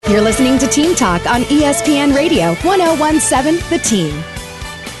You're listening to Team Talk on ESPN Radio, 1017 The Team.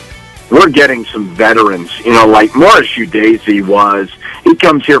 We're getting some veterans, like Morris Udeze he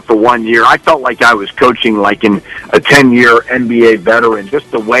comes here for 1 year. I felt like I was coaching like a 10-year NBA veteran, just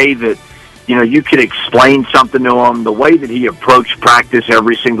the way that, you could explain something to him, the way that he approached practice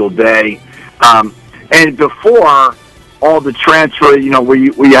every single day. And before all the transfer, where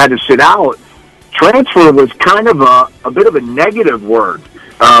you had to sit out, transfer was kind of a bit of a negative word.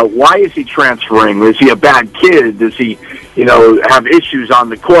 Why is he transferring? Is he a bad kid? Does he, have issues on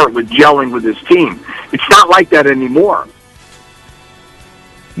the court with gelling with his team? It's not like that anymore.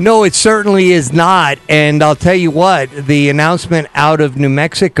 No, it certainly is not. And I'll tell you what, the announcement out of New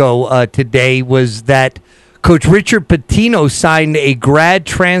Mexico today was that Coach Richard Pitino signed a grad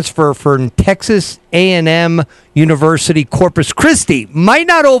transfer for Texas A&M University Corpus Christi. Might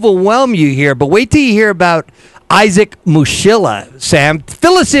not overwhelm you here, but wait till you hear about Isaac Mushila. Sam,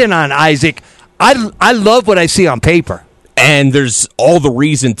 fill us in on Isaac. I love what I see on paper. And there's all the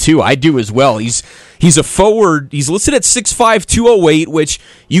reason, too. I do as well. He's a forward. He's listed at 6'5", 208, which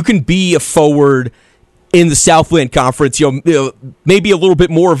you can be a forward in the Southland Conference. Maybe a little bit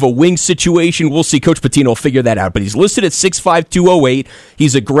more of a wing situation. We'll see. Coach Pitino will figure that out. But he's listed at 6'5", 208.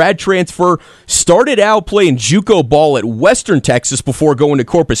 He's a grad transfer. Started out playing JUCO ball at Western Texas before going to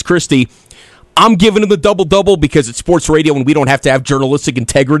Corpus Christi. I'm giving him the double-double because it's sports radio and we don't have to have journalistic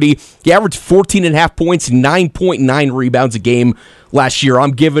integrity. He averaged 14.5 points, 9.9 rebounds a game last year.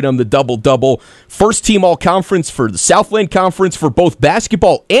 I'm giving him the double-double. First-team All-Conference for the Southland Conference for both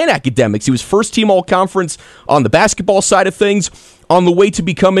basketball and academics. He was first-team All-Conference on the basketball side of things, on the way to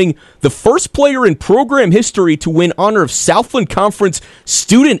becoming the first player in program history to win honor of Southland Conference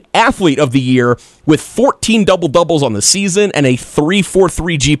Student Athlete of the Year with 14 double-doubles on the season and a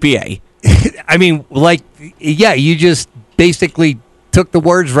 3.43 GPA. I mean, you just basically took the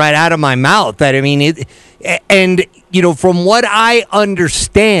words right out of my mouth. From what I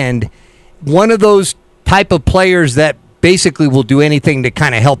understand, one of those type of players that basically will do anything to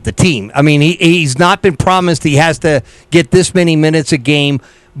kind of help the team. I mean, he's not been promised he has to get this many minutes a game,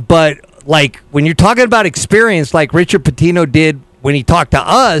 but when you're talking about experience, like Richard Pitino did when he talked to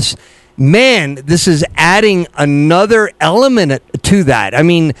us, man, this is adding another element to that. I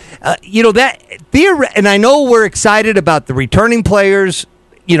mean, and I know we're excited about the returning players,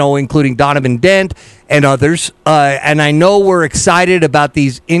 including Donovan Dent and others. And I know we're excited about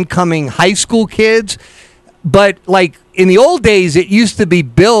these incoming high school kids. But in the old days, it used to be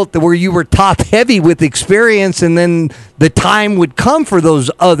built where you were top heavy with experience, and then the time would come for those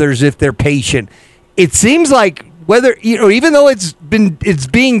others if they're patient. It seems like whether even though it's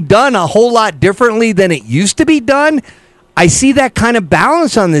being done a whole lot differently than it used to be done, I see that kind of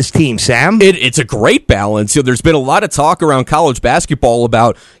balance on this team, Sam. It's a great balance. There's been a lot of talk around college basketball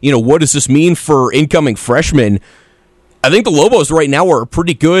about what does this mean for incoming freshmen. I think the Lobos right now are a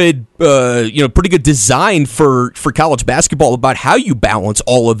pretty good design for college basketball about how you balance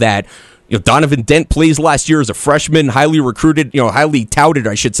all of that. Donovan Dent plays last year as a freshman, highly recruited, highly touted,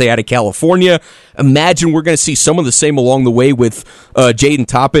 I should say, out of California. Imagine we're going to see some of the same along the way with Jaden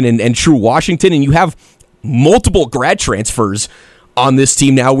Toppin and True Washington, and you have multiple grad transfers on this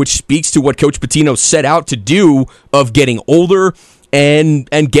team now, which speaks to what Coach Pitino set out to do of getting older and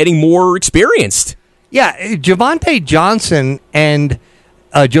getting more experiencpeople. Yeah, Javonte Johnson and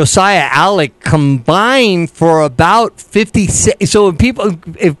Josiah Alec combined for about 56. So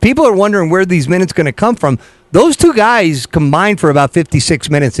if people are wondering where these minutes going to come from, those two guys combined for about 56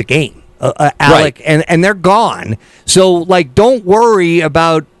 minutes a game. Alec right. and they're gone. So don't worry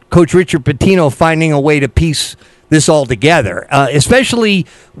about Coach Richard Pitino finding a way to piece this all together. Especially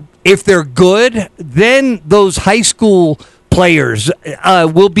if they're good, then those high school players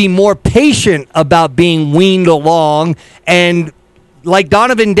will be more patient about being weaned along. And like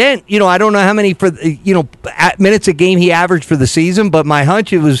Donovan Dent, I don't know how many minutes a game he averaged for the season, but my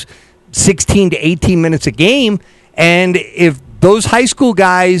hunch it was 16 to 18 minutes a game. And if those high school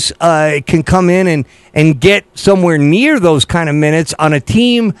guys can come in and get somewhere near those kind of minutes on a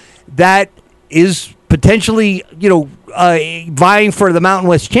team that is potentially, vying for the Mountain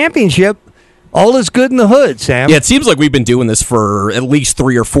West Championship, all is good in the hood, Sam. Yeah, it seems like we've been doing this for at least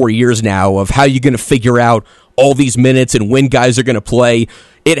 3 or 4 years now of how you're going to figure out all these minutes and when guys are going to play.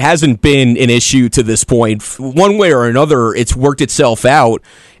 It hasn't been an issue to this point. One way or another, it's worked itself out.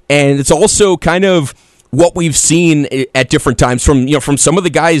 And it's also kind of what we've seen at different times from some of the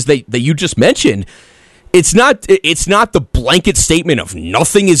guys that you just mentioned. It's not the blanket statement of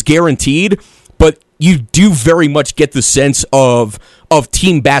nothing is guaranteed, but you do very much get the sense of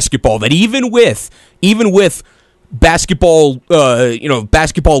team basketball that even with basketball,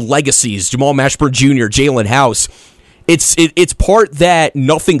 basketball legacies, Jamal Mashburn Jr., Jalen House. It's part that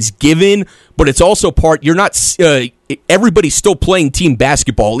nothing's given, but it's also part you're not. Everybody's still playing team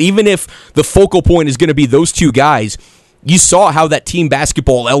basketball, even if the focal point is going to be those two guys. You saw how that team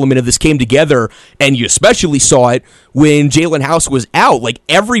basketball element of this came together, and you especially saw it when Jalen House was out. Like,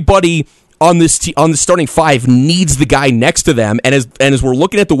 everybody on this on the starting five needs the guy next to them, and as we're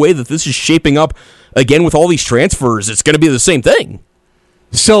looking at the way that this is shaping up again with all these transfers, it's going to be the same thing.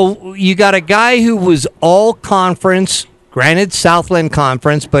 So you got a guy who was all conference, granted Southland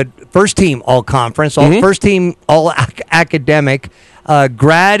Conference, but first team all conference, first team all academic,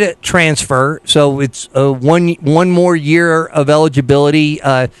 grad transfer. So it's one more year of eligibility,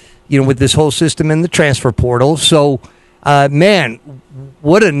 with this whole system in the transfer portal. So, man,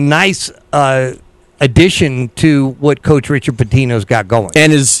 what a nice addition to what Coach Richard Pitino's got going.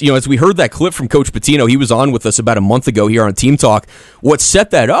 And as we heard that clip from Coach Pitino, he was on with us about a month ago here on Team Talk. What set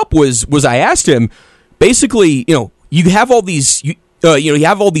that up was I asked him, basically, you have all these you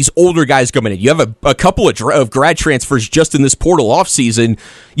have all these older guys coming in. You have a couple of grad transfers just in this portal offseason.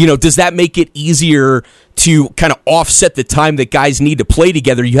 Does that make it easier to kind of offset the time that guys need to play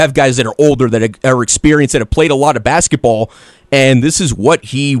together? You have guys that are older, that are experienced, that have played a lot of basketball, and this is what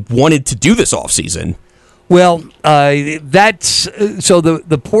he wanted to do this offseason. Well, that's so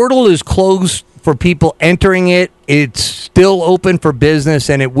the portal is closed for people entering it. It's still open for business,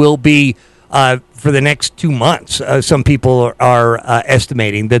 and it will be for the next 2 months. Some people are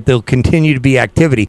estimating that there'll continue to be activity.